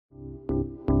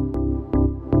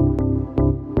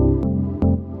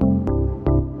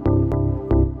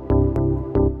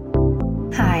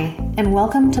and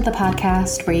welcome to the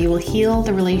podcast where you will heal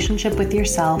the relationship with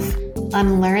yourself,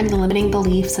 unlearn the limiting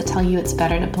beliefs that tell you it's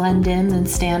better to blend in than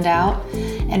stand out,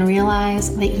 and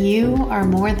realize that you are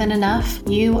more than enough.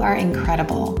 You are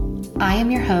incredible. I am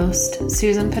your host,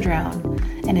 Susan Padron,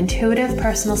 an intuitive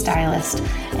personal stylist,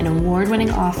 an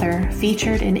award-winning author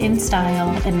featured in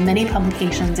InStyle and many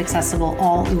publications accessible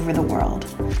all over the world.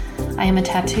 I am a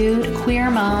tattooed queer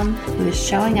mom who is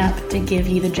showing up to give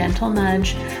you the gentle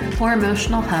nudge or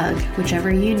emotional hug,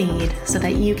 whichever you need, so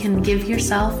that you can give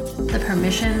yourself the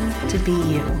permission to be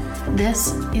you.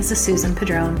 This is the Susan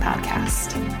Padron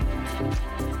Podcast.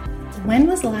 When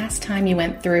was the last time you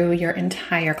went through your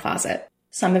entire closet?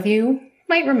 Some of you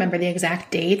might remember the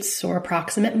exact dates or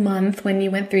approximate month when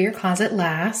you went through your closet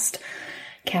last.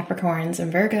 Capricorns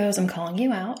and Virgos, I'm calling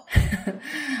you out.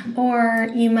 Or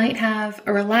you might have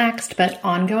a relaxed but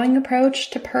ongoing approach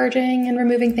to purging and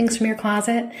removing things from your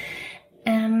closet.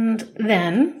 And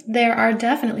then there are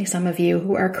definitely some of you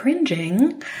who are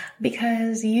cringing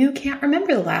because you can't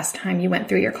remember the last time you went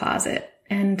through your closet.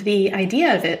 And the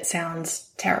idea of it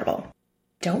sounds terrible.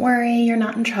 Don't worry, you're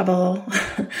not in trouble.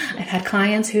 I've had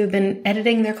clients who have been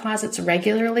editing their closets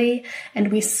regularly,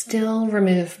 and we still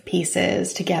remove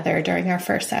pieces together during our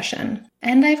first session.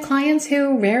 And I have clients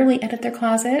who rarely edit their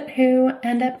closet who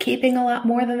end up keeping a lot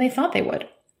more than they thought they would.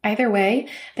 Either way,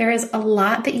 there is a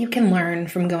lot that you can learn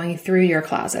from going through your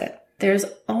closet. There's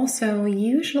also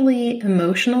usually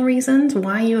emotional reasons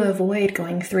why you avoid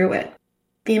going through it.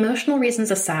 The emotional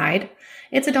reasons aside,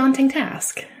 it's a daunting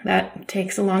task that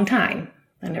takes a long time.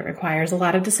 And it requires a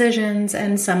lot of decisions,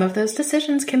 and some of those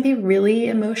decisions can be really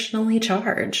emotionally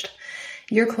charged.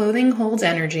 Your clothing holds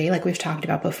energy, like we've talked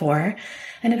about before,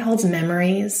 and it holds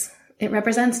memories. It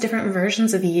represents different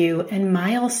versions of you and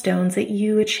milestones that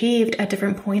you achieved at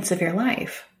different points of your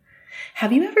life.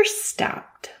 Have you ever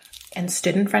stopped and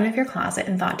stood in front of your closet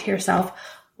and thought to yourself,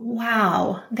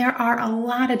 wow, there are a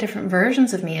lot of different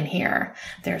versions of me in here.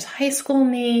 There's high school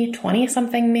me,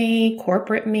 20-something me,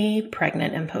 corporate me,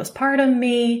 pregnant and postpartum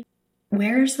me.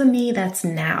 Where's the me that's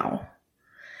now?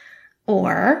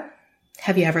 Or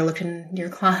have you ever looked in your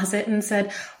closet and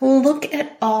said, well, look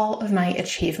at all of my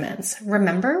achievements.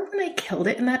 Remember when I killed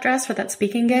it in that dress for that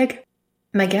speaking gig?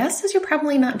 My guess is you're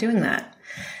probably not doing that.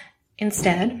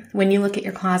 Instead, when you look at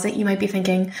your closet, you might be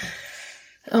thinking,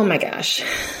 oh my gosh,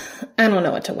 I don't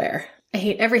know what to wear. I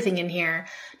hate everything in here.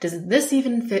 Does this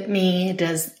even fit me?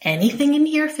 Does anything in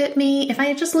here fit me? If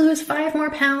I just lose 5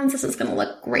 more pounds, this is going to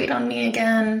look great on me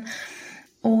again.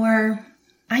 Or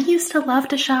I used to love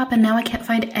to shop and now I can't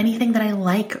find anything that I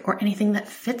like or anything that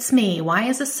fits me. Why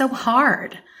is this so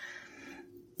hard?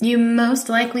 You most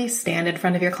likely stand in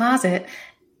front of your closet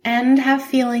and have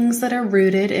feelings that are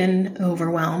rooted in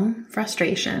overwhelm,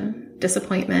 frustration,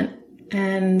 disappointment,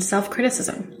 and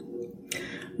self-criticism.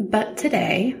 But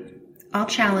today, I'll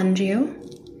challenge you,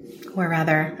 or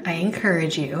rather, I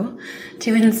encourage you,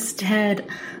 to instead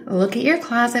look at your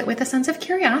closet with a sense of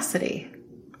curiosity.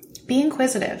 Be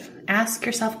inquisitive. Ask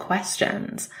yourself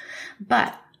questions.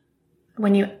 But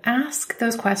when you ask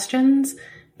those questions,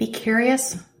 be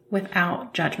curious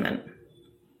without judgment.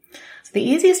 So the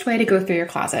easiest way to go through your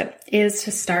closet is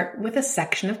to start with a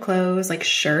section of clothes like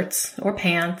shirts or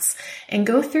pants and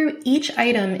go through each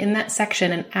item in that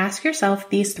section and ask yourself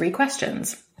these 3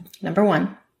 questions. Number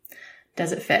 1,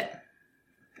 does it fit?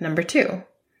 Number 2,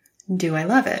 do I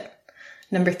love it?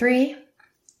 Number 3,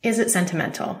 is it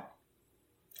sentimental?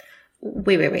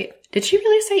 Wait. Did you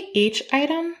really say each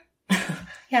item?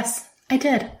 Yes, I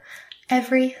did.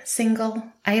 Every single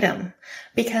item.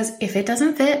 Because if it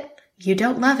doesn't fit, you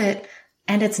don't love it,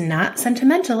 and it's not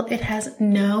sentimental, it has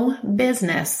no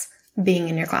business being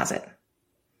in your closet.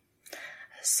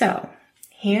 So,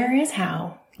 here is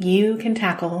how you can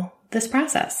tackle this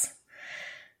process.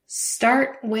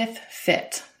 Start with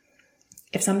fit.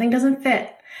 If something doesn't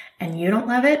fit and you don't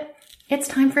love it, it's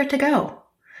time for it to go.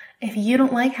 If you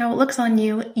don't like how it looks on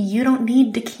you, you don't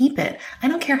need to keep it. I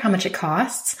don't care how much it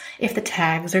costs, if the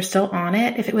tags are still on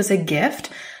it, if it was a gift.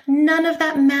 None of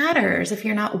that matters if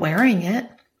you're not wearing it.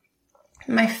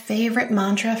 My favorite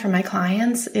mantra for my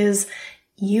clients is,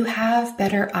 you have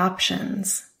better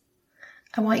options.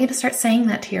 I want you to start saying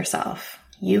that to yourself.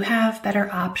 You have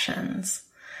better options.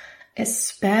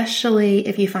 Especially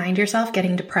if you find yourself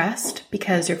getting depressed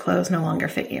because your clothes no longer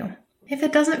fit you. If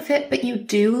it doesn't fit but you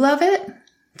do love it,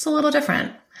 it's a little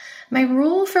different. My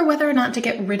rule for whether or not to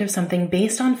get rid of something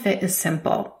based on fit is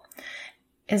simple.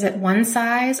 Is it one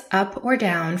size up or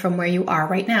down from where you are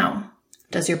right now?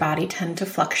 Does your body tend to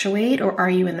fluctuate, or are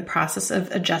you in the process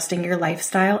of adjusting your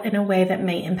lifestyle in a way that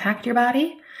may impact your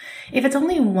body? If it's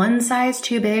only one size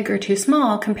too big or too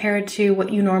small compared to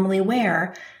what you normally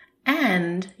wear,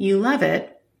 and you love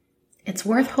it, it's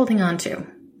worth holding on to.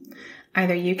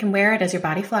 Either you can wear it as your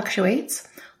body fluctuates,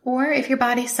 or if your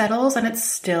body settles and it's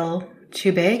still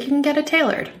too big, you can get it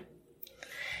tailored.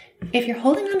 If you're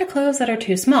holding on to clothes that are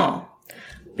too small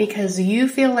because you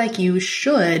feel like you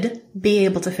should be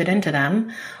able to fit into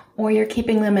them, or you're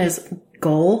keeping them as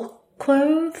goal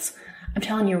clothes, I'm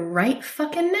telling you right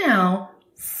fucking now,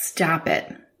 stop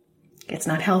it. It's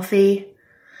not healthy.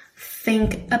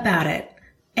 Think about it.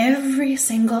 Every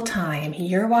single time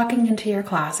you're walking into your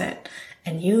closet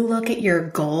and you look at your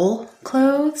goal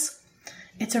clothes,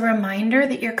 it's a reminder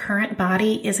that your current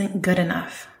body isn't good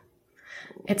enough.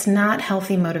 It's not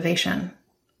healthy motivation.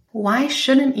 Why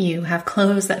shouldn't you have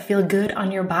clothes that feel good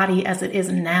on your body as it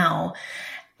is now?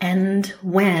 And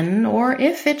when or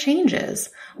if it changes?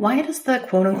 Why does the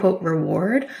quote-unquote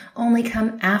reward only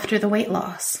come after the weight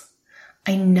loss?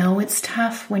 I know it's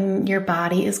tough when your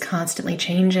body is constantly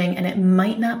changing and it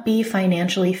might not be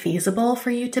financially feasible for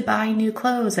you to buy new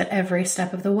clothes at every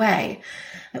step of the way.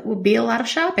 It would be a lot of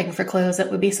shopping for clothes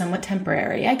that would be somewhat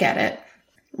temporary. I get it.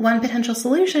 One potential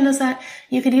solution is that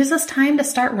you could use this time to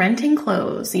start renting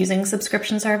clothes using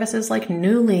subscription services like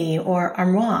Nuuly or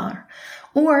Armoire,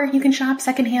 or you can shop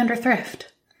secondhand or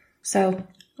thrift. So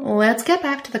let's get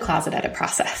back to the closet edit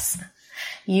process.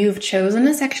 You've chosen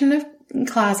a section of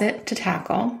closet to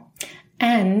tackle,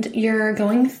 and you're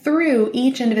going through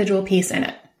each individual piece in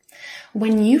it.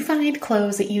 When you find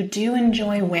clothes that you do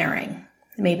enjoy wearing,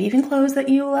 maybe even clothes that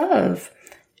you love,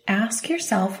 ask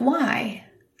yourself why.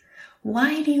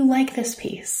 Why do you like this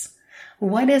piece?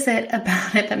 What is it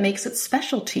about it that makes it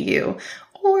special to you?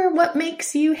 Or what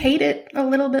makes you hate it a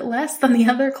little bit less than the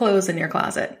other clothes in your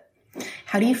closet?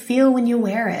 How do you feel when you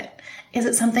wear it? Is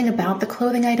it something about the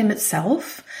clothing item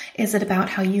itself? Is it about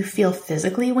how you feel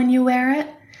physically when you wear it?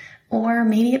 Or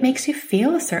maybe it makes you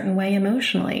feel a certain way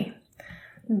emotionally.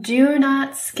 Do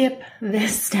not skip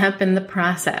this step in the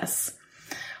process.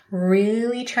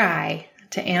 Really try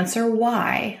to answer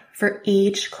why for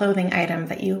each clothing item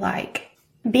that you like.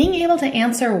 Being able to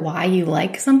answer why you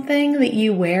like something that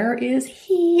you wear is a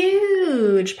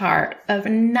huge part of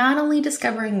not only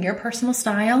discovering your personal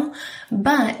style,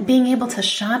 but being able to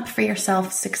shop for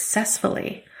yourself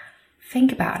successfully.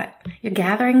 Think about it. You're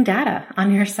gathering data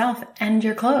on yourself and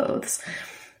your clothes.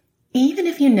 Even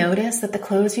if you notice that the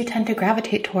clothes you tend to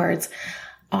gravitate towards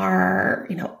are,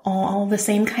 all the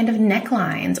same kind of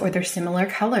necklines or they're similar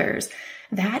colors,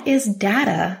 that is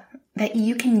data that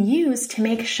you can use to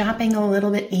make shopping a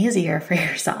little bit easier for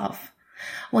yourself.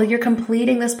 While you're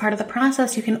completing this part of the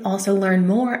process, you can also learn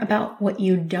more about what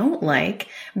you don't like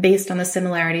based on the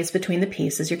similarities between the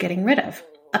pieces you're getting rid of.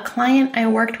 A client I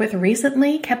worked with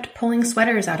recently kept pulling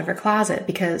sweaters out of her closet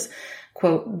because,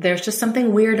 quote, there's just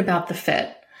something weird about the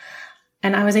fit.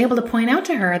 And I was able to point out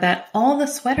to her that all the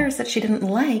sweaters that she didn't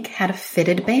like had a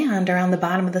fitted band around the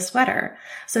bottom of the sweater.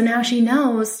 So now she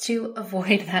knows to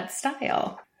avoid that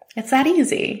style. It's that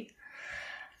easy.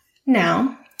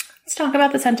 Now, let's talk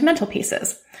about the sentimental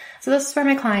pieces. So this is where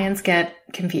my clients get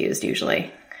confused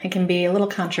usually. It can be a little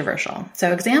controversial.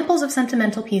 So examples of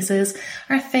sentimental pieces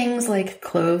are things like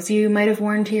clothes you might have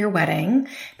worn to your wedding,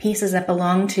 pieces that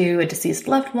belong to a deceased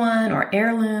loved one, or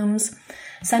heirlooms.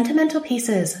 Sentimental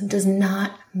pieces does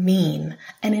not mean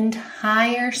an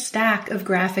entire stack of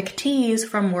graphic tees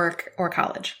from work or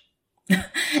college.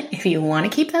 If you want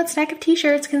to keep that stack of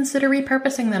t-shirts, consider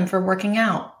repurposing them for working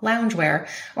out, loungewear,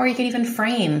 or you could even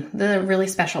frame the really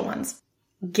special ones.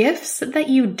 Gifts that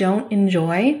you don't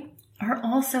enjoy are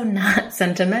also not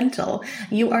sentimental.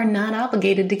 You are not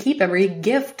obligated to keep every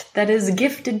gift that is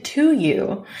gifted to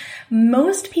you.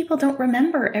 Most people don't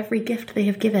remember every gift they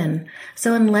have given.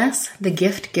 So unless the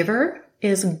gift giver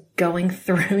is going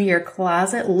through your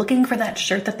closet looking for that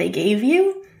shirt that they gave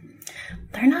you,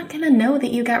 they're not going to know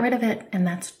that you got rid of it, and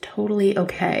that's totally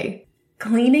okay.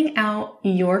 Cleaning out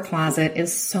your closet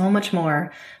is so much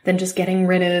more than just getting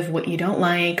rid of what you don't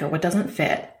like or what doesn't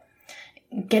fit.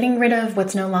 Getting rid of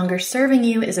what's no longer serving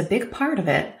you is a big part of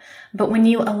it, but when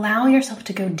you allow yourself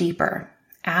to go deeper,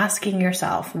 asking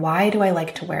yourself, why do I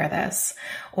like to wear this?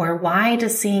 Or why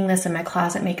does seeing this in my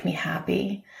closet make me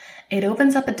happy? It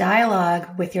opens up a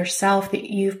dialogue with yourself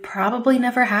that you've probably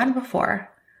never had before.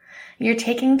 You're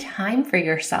taking time for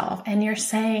yourself and you're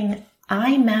saying,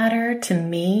 I matter to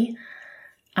me.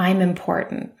 I'm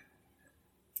important.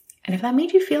 And if that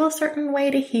made you feel a certain way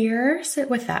to hear, sit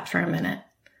with that for a minute.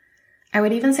 I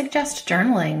would even suggest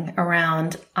journaling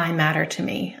around, I matter to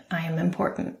me. I am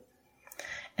important.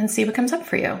 And see what comes up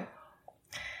for you.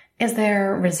 Is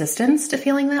there resistance to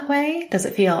feeling that way? Does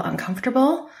it feel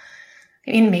uncomfortable?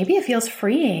 I mean, maybe it feels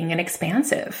freeing and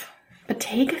expansive. but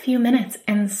take a few minutes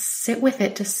and sit with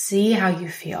it to see how you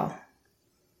feel.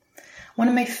 One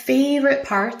of my favorite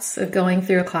parts of going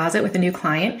through a closet with a new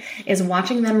client is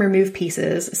watching them remove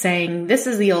pieces, saying, this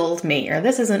is the old me, or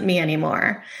this isn't me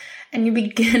anymore. And you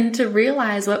begin to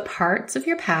realize what parts of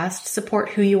your past support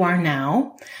who you are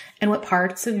now and what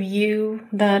parts of you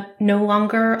that no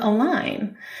longer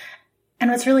align. And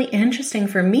what's really interesting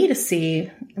for me to see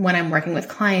when I'm working with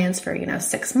clients for,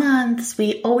 6 months,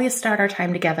 we always start our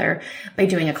time together by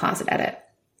doing a closet edit.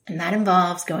 And that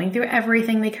involves going through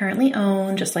everything they currently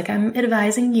own, just like I'm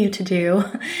advising you to do.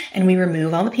 And we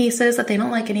remove all the pieces that they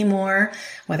don't like anymore,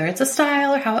 whether it's a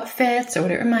style or how it fits or what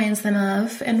it reminds them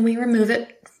of. And we remove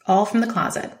it all from the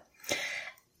closet.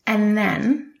 And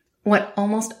then what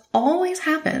almost always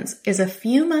happens is a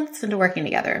few months into working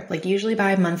together, like usually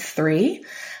by month 3,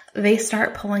 they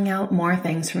start pulling out more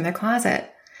things from their closet.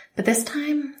 But this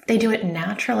time they do it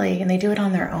naturally and they do it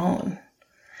on their own.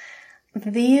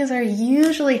 These are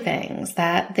usually things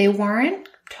that they weren't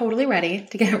totally ready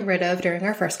to get rid of during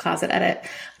our first closet edit.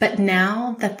 But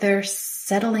now that they're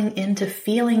settling into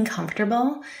feeling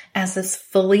comfortable as this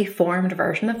fully formed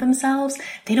version of themselves,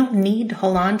 they don't need to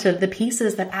hold on to the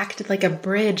pieces that acted like a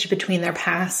bridge between their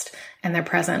past and their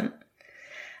present.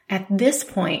 At this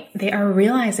point, they are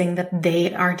realizing that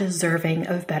they are deserving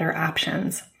of better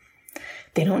options.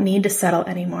 They don't need to settle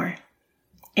anymore.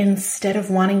 Instead of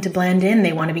wanting to blend in,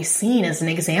 they want to be seen as an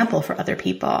example for other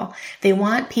people. They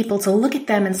want people to look at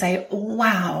them and say,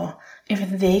 wow, if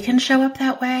they can show up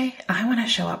that way, I want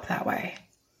to show up that way.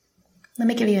 Let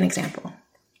me give you an example.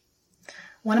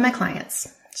 One of my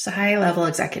clients, she's a high-level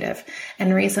executive,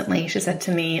 and recently she said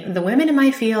to me, the women in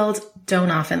my field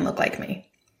don't often look like me.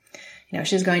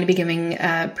 She's going to be giving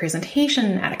a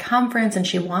presentation at a conference, and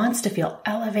she wants to feel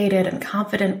elevated and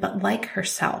confident, but like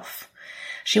herself.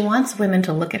 She wants women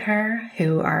to look at her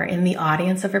who are in the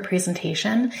audience of her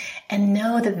presentation and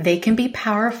know that they can be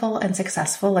powerful and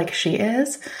successful like she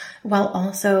is, while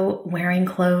also wearing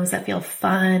clothes that feel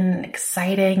fun,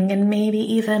 exciting, and maybe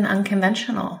even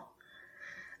unconventional.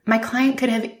 My client could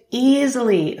have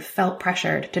easily felt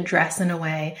pressured to dress in a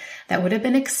way that would have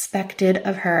been expected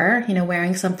of her,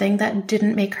 wearing something that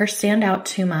didn't make her stand out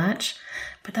too much,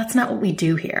 but that's not what we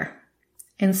do here.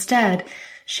 Instead,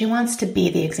 she wants to be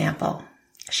the example.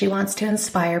 She wants to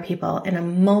inspire people in a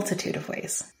multitude of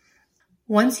ways.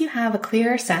 Once you have a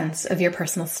clearer sense of your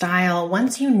personal style,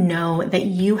 once you know that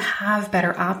you have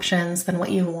better options than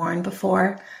what you've worn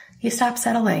before, you stop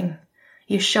settling.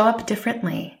 You show up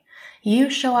differently.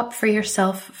 You show up for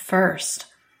yourself first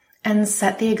and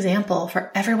set the example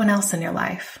for everyone else in your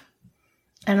life.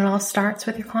 And it all starts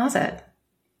with your closet.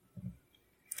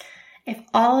 If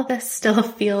all of this still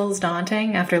feels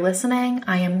daunting after listening,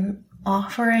 I am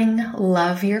offering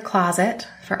Love Your Closet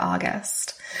for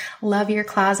August. Love Your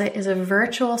Closet is a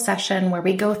virtual session where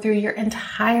we go through your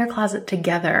entire closet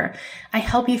together. I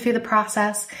help you through the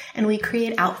process, and we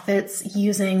create outfits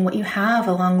using what you have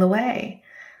along the way.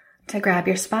 To grab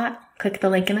your spot, click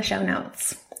the link in the show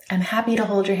notes. I'm happy to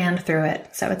hold your hand through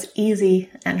it, so it's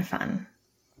easy and fun.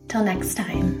 Till next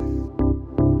time.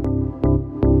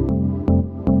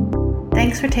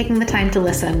 Thanks for taking the time to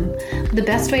listen. The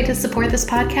best way to support this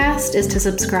podcast is to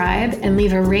subscribe and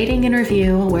leave a rating and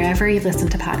review wherever you listen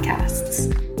to podcasts.